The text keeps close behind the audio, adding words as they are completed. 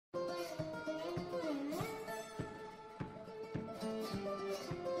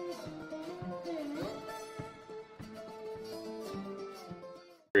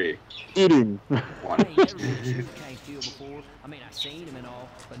3, Eating. 1. I ain't never been to a cane field before. I mean, I seen them and all,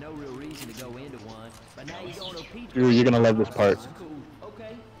 but no real reason to go into one. But now you're going to Peach. You're gonna love this part.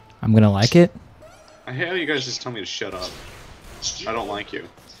 Okay. I'm gonna like it. I hate how you guys just tell me to shut up. I don't like you.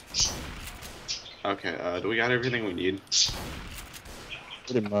 Okay, do we got everything we need?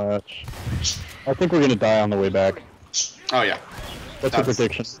 Pretty much. I think we're gonna die on the way back. Oh yeah. What's your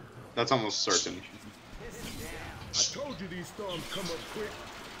prediction? That's almost certain. I told you these storms come up quick.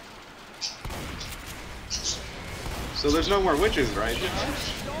 So there's no more witches, right?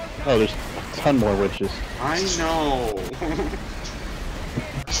 Oh, there's a ton more witches. I know.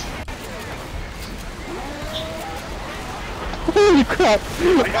 Holy crap!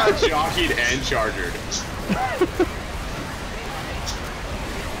 I got jockeyed and chargered.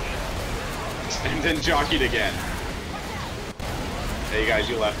 And then jockeyed again. Hey guys,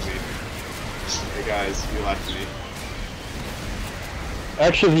 you left me. Hey guys, you left me.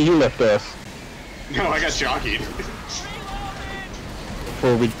 Actually, you left us. No, I got jockeyed.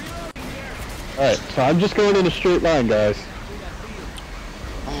 Before we... Alright, so I'm just going in a straight line, guys.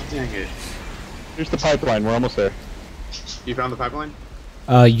 Oh, dang it. Here's the pipeline, we're almost there. You found the pipeline?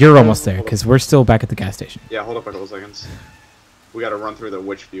 You're almost there, because we're still back at the gas station. Yeah, hold up a couple seconds. We gotta run through the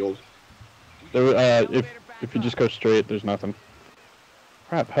witch field. There, if you just go straight, there's nothing.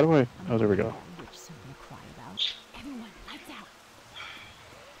 Crap, how do I... Oh, there we go.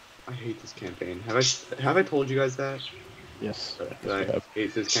 I hate this campaign. Have I told you guys that? Yes. That I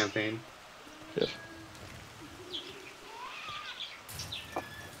hate this campaign? Yes.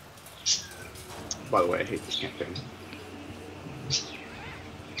 By the way, I hate this campaign.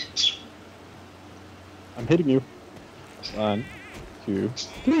 I'm hitting you. 1, 2,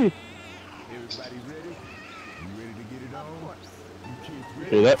 3. Everybody ready? You ready to get it on? You kids ready?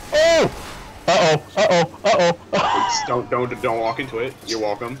 Hear that? Oh! Uh-oh! Uh-oh! Uh-oh! Don't walk into it. You're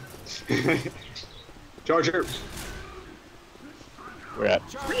welcome. Charger. We're at...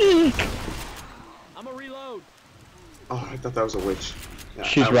 I'm a reload. Oh, I thought that was a witch. Yeah,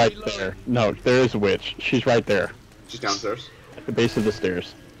 She's right there. No, there is a witch. She's right there. She's downstairs. At the base of the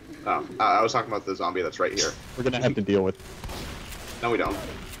stairs. Oh, I was talking about the zombie that's right here. We're gonna have to deal with... No, we don't.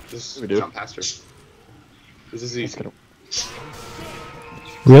 Just We do. jump past her. This is easy.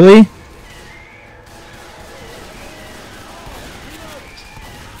 Really?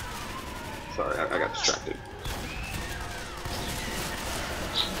 Sorry, I got distracted.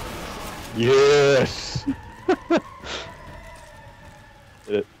 Yes! Did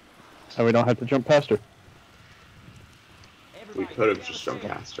it. And we don't have to jump past her. We could have just jumped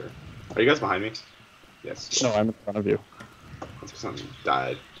past her. Are you guys behind me? Yes. No, I'm in front of you. That's because I'm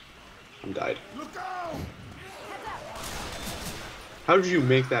died. I'm died. Look out! How did you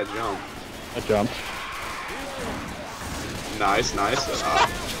make that jump? I jumped. Nice, nice.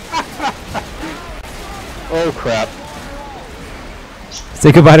 Oh crap.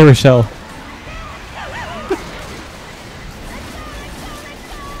 Say goodbye to Rochelle.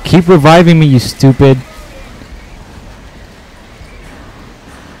 Keep reviving me, you stupid.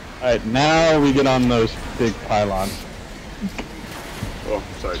 Alright, now we get on those big pylons. Oh,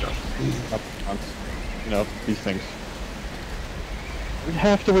 sorry, Josh. Not pylons. You know, these things. We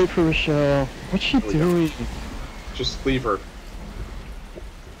have to wait for Rochelle. What's she doing? Just leave her.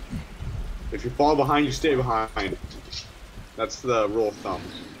 If you fall behind, you stay behind. That's the rule of thumb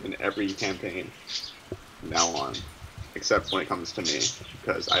in every campaign from now on. Except when it comes to me,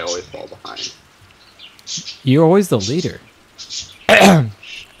 because I always fall behind. You're always the leader.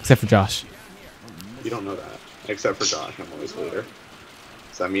 Except for Josh. You don't know that. Except for Josh, I'm always leader.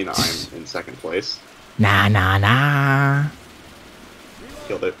 Does that mean I'm in second place? Nah, nah, nah.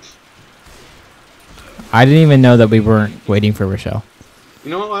 Killed it. I didn't even know that we weren't waiting for Rochelle. You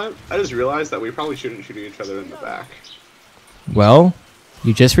know what? I just realized that we probably shouldn't shoot each other in the back. Well,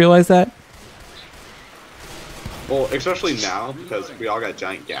 you just realized that? Well, especially now, because we all got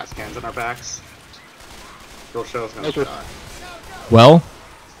giant gas cans on our backs. Rochelle's gonna Okay. die. Well,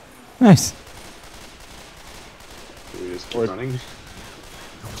 nice. Do we just keep running? You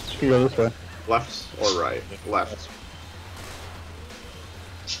can go this way. Left or right? Left.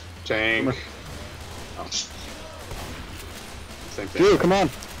 Tank. Oh. Same thing. Drew, come on.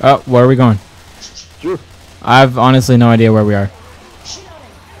 Oh, where are we going? Drew, I've honestly no idea where we are.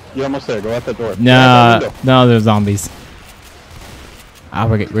 you're almost there. Go out that door. Nah, no, there's zombies. Ah,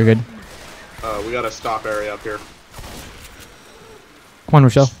 we're good. We got a stop area up here. Come on,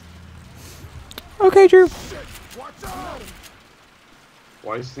 Rochelle. Okay, Drew.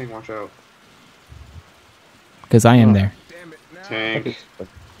 Why is he saying watch out? Because I am there. Damn it, now. Tank.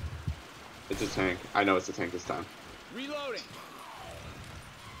 It's a tank. I know it's a tank this time. Reloading.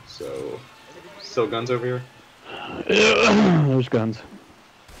 So, still guns over here? There's guns.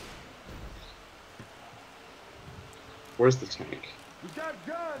 Where's the tank? We got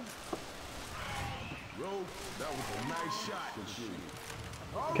guns. Rogue, that was a nice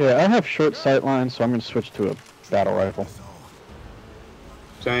shot. Okay, I have short sight lines, so I'm gonna switch to a battle rifle.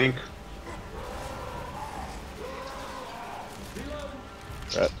 Tank.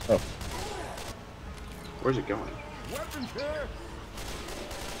 Right. Oh, Where's it going? Weapons here.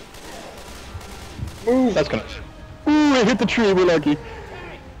 ooh, that's gonna. Ooh, I hit the tree. We're lucky.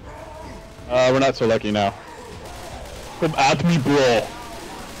 We're not so lucky now. Come at me, bro.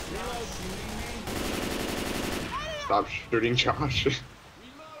 Stop shooting Josh.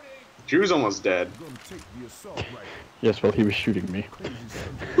 Drew's almost dead. Gonna take the assault rifle. Yes, well, he was shooting me. Crazy son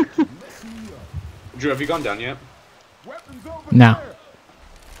of a bitch, mess me up. Drew, have you gone down yet? Weapons over No. there.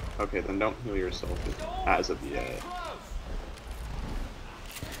 Okay, then don't heal yourself as of yet.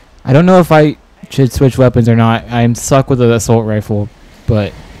 I don't know if I should switch weapons or not. I'm stuck with the assault rifle,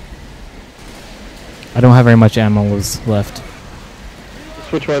 but I don't have very much ammo left.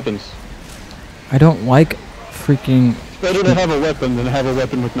 Switch weapons. I don't like freaking. It's better to have a weapon than have a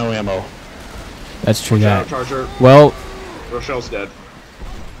weapon with no ammo. That's true. Watch out, That. Charger. Well, Rochelle's dead.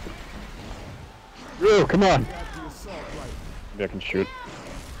 Drew, come on. Got the assault rifle. Maybe I can shoot.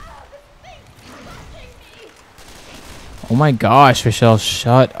 oh my gosh, Michelle,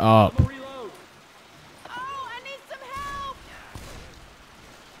 shut up. Oh, I need some help!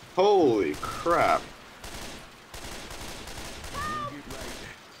 Holy crap. We'll get right.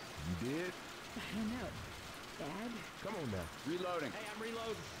 You did? I don't know. Dad? Come on now. Reloading. Hey, I'm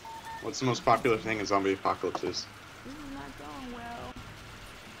reloading. What's the most popular thing in zombie apocalypses? This is not going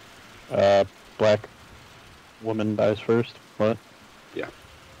well. Black woman dies first. What?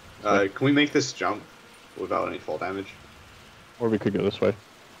 Can we make this jump without any fall damage? Or we could go this way.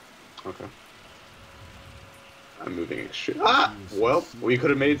 Okay. I'm moving extreme. Ah! Well, we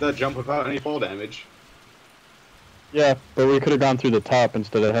could have made that jump without any fall damage. Yeah, but we could have gone through the top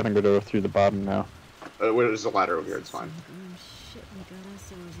instead of having to go through the bottom now. There's a ladder over here, it's fine. Oh, shit we got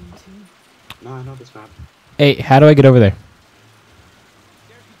ourselves into. No, I know this map. Hey, how do I get over there?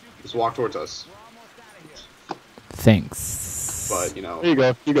 Just walk towards us. Thanks. But, you know, There you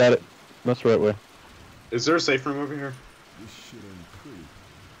go. You got it. That's the right way. is there a safe room over here? This shit ain't pretty.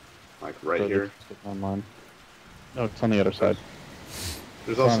 Like, right So here? it's online. No, it's on the other side.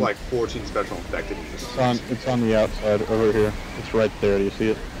 There's also on- like 14 special infected in this. It's on the outside over here. It's right there. Do you see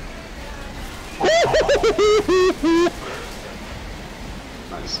it?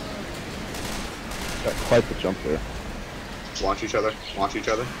 Nice. Got quite the jump there. Watch each other. Watch each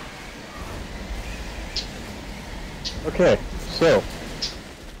other. Okay, so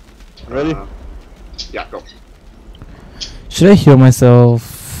ready? Yeah, go. Should I heal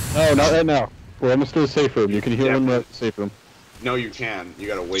myself? No, not right now. We're almost to the safe room. You can heal Yeah. in the safe room. No, you can. You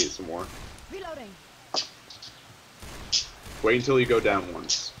gotta wait some more. Reloading. Wait until you go down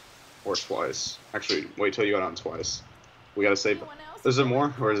once. Or twice. Actually, wait till you go down twice. We gotta save. Anyone else? Is there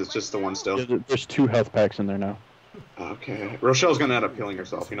more? Or is it just the one still? Yeah, there's 2 health packs in there now. Okay. Rochelle's gonna end up killing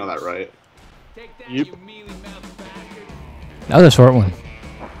herself. You know that, right? Take that, Yep. you mealy-mouthed bastard. That was a short one.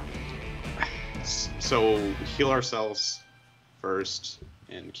 So, heal ourselves first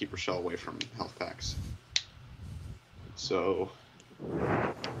and keep Rochelle away from health packs. So,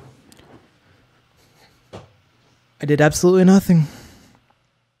 I did absolutely nothing.